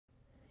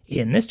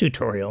In this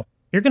tutorial,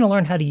 you're going to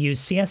learn how to use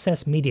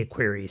CSS Media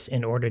Queries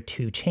in order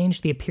to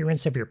change the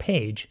appearance of your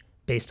page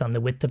based on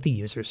the width of the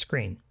user's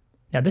screen.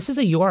 Now, this is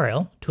a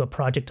URL to a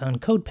project on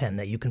CodePen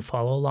that you can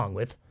follow along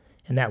with,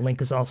 and that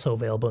link is also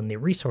available in the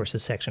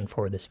resources section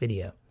for this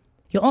video.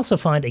 You'll also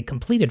find a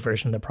completed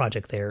version of the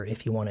project there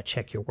if you want to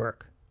check your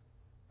work.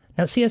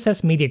 Now,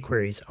 CSS Media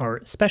Queries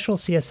are special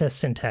CSS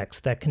syntax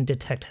that can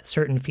detect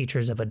certain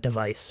features of a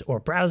device or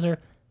browser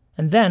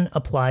and then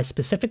apply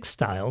specific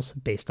styles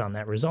based on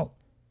that result.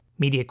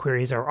 Media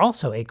queries are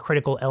also a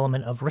critical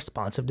element of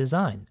responsive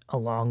design,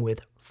 along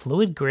with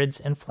fluid grids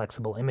and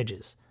flexible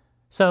images.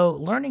 So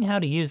learning how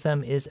to use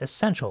them is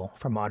essential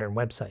for modern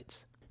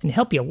websites. And to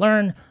help you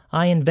learn,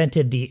 I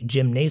invented the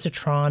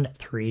Gymnasium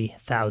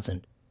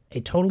 3000,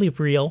 a totally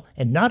real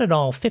and not at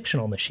all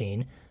fictional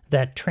machine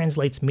that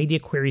translates media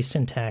query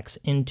syntax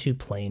into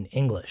plain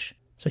English.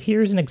 So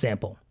here's an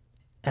example.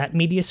 At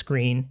media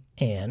screen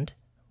and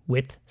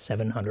width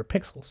 700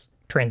 pixels.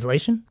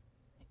 Translation: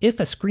 if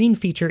a screen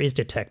feature is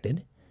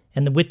detected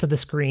and the width of the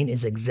screen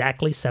is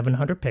exactly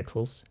 700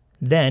 pixels,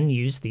 then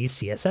use these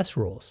CSS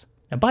rules.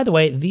 Now, by the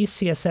way, these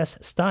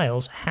CSS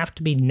styles have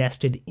to be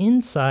nested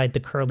inside the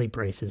curly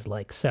braces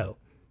like so.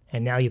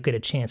 And now you get a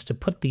chance to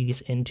put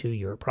these into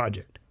your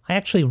project. I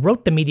actually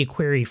wrote the media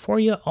query for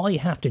you. All you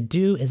have to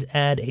do is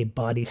add a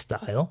body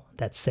style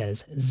that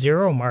says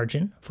 0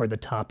 margin for the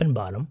top and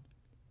bottom,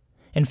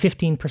 and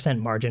 15%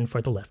 margin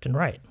for the left and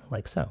right,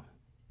 like so.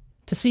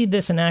 To see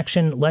this in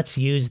action, let's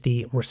use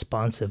the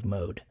responsive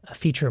mode, a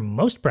feature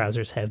most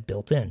browsers have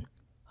built in.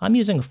 I'm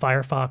using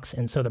Firefox,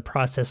 and so the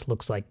process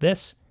looks like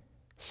this.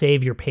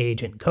 Save your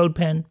page in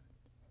CodePen,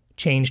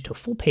 change to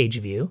full page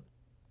view,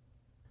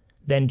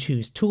 then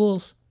choose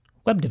Tools,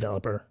 Web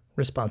Developer,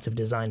 Responsive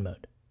Design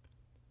Mode.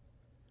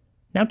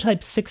 Now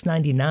type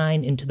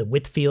 699 into the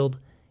width field,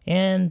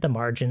 and the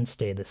margins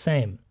stay the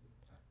same.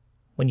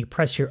 When you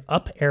press your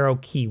up arrow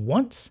key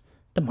once,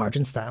 the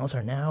margin styles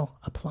are now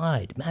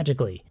applied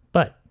magically.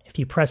 But if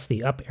you press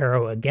the up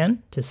arrow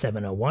again to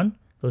 701,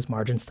 those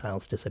margin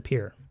styles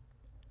disappear.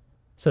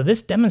 So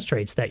this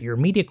demonstrates that your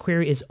media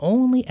query is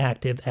only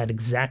active at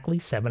exactly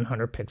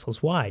 700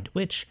 pixels wide,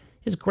 which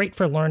is great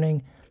for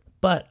learning,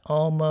 but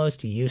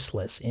almost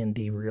useless in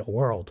the real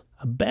world.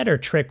 A better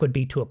trick would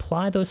be to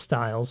apply those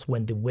styles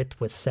when the width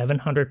was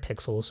 700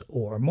 pixels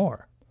or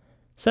more.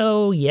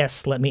 So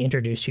yes, let me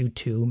introduce you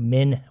to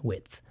min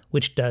width,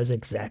 which does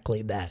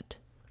exactly that.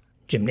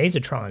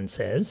 Gymnasium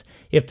says,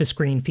 if the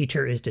screen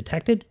feature is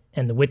detected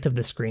and the width of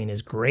the screen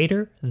is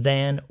greater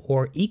than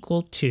or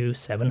equal to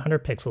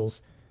 700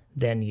 pixels,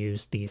 then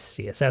use these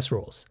CSS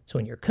rules. So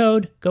in your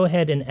code, go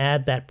ahead and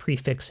add that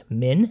prefix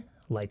min,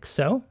 like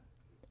so.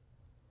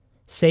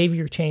 Save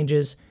your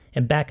changes,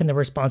 and back in the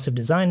responsive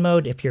design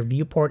mode, if your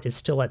viewport is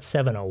still at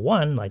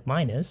 701, like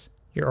mine is,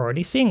 you're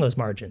already seeing those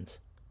margins.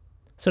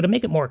 So to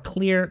make it more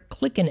clear,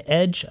 click an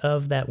edge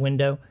of that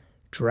window,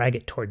 drag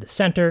it toward the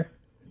center.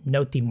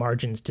 Note the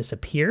margins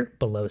disappear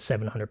below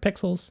 700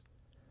 pixels,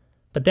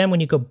 but then when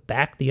you go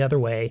back the other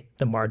way,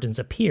 the margins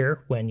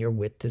appear when your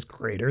width is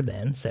greater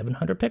than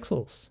 700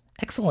 pixels.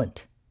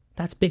 Excellent!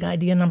 That's big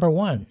idea number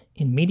one.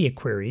 In media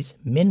queries,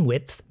 min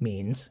width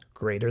means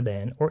greater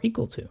than or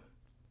equal to.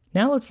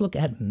 Now let's look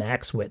at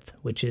max width,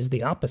 which is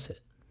the opposite.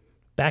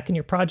 Back in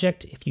your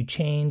project, if you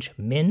change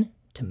min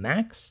to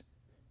max,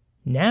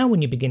 now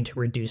when you begin to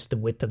reduce the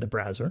width of the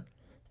browser,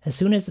 as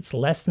soon as it's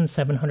less than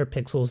 700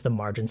 pixels, the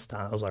margin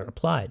styles are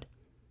applied.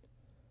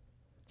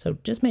 So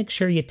just make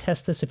sure you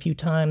test this a few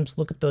times,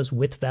 look at those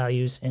width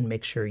values, and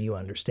make sure you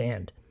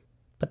understand.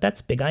 But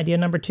that's big idea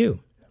number two.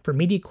 For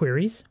media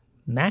queries,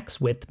 max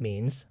width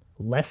means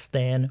less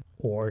than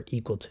or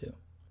equal to.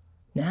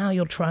 Now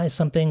you'll try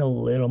something a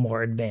little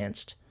more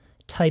advanced.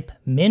 Type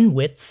min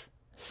width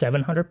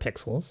 700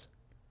 pixels,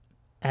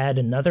 add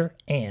another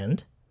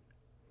and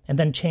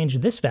then change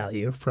this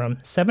value from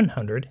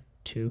 700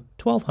 to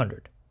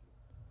 1200.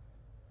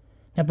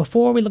 Now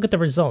before we look at the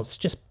results,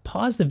 just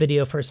pause the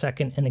video for a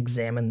second and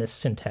examine this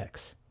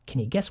syntax. Can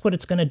you guess what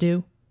it's going to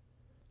do?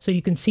 So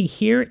you can see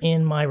here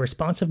in my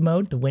responsive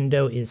mode, the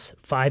window is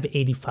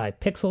 585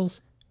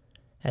 pixels.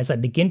 As I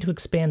begin to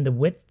expand the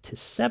width to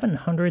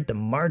 700, the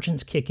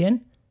margins kick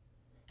in.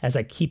 As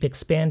I keep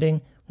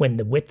expanding, when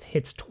the width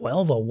hits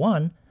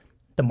 1201,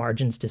 the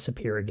margins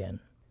disappear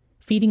again.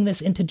 Feeding this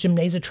into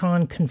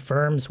Gymnasium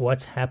confirms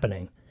what's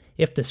happening.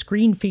 If the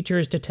screen feature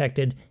is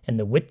detected and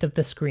the width of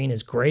the screen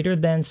is greater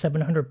than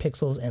 700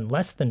 pixels and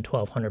less than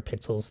 1200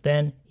 pixels,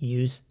 then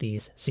use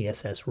these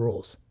CSS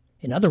rules.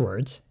 In other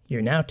words,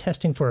 you're now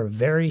testing for a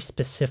very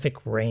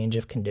specific range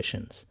of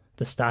conditions.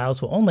 The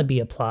styles will only be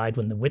applied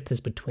when the width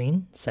is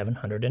between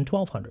 700 and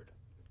 1200.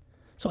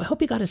 So I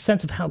hope you got a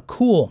sense of how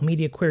cool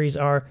media queries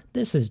are.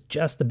 This is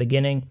just the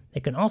beginning.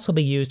 They can also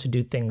be used to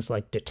do things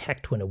like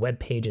detect when a web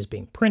page is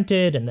being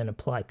printed and then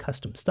apply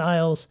custom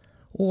styles,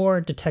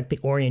 or detect the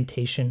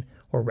orientation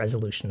or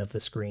resolution of the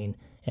screen,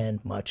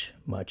 and much,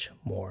 much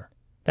more.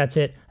 That's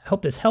it. I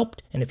hope this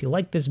helped, and if you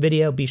liked this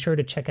video, be sure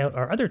to check out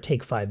our other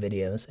Take 5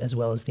 videos, as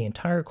well as the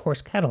entire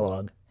course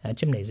catalog at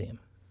Gymnasium.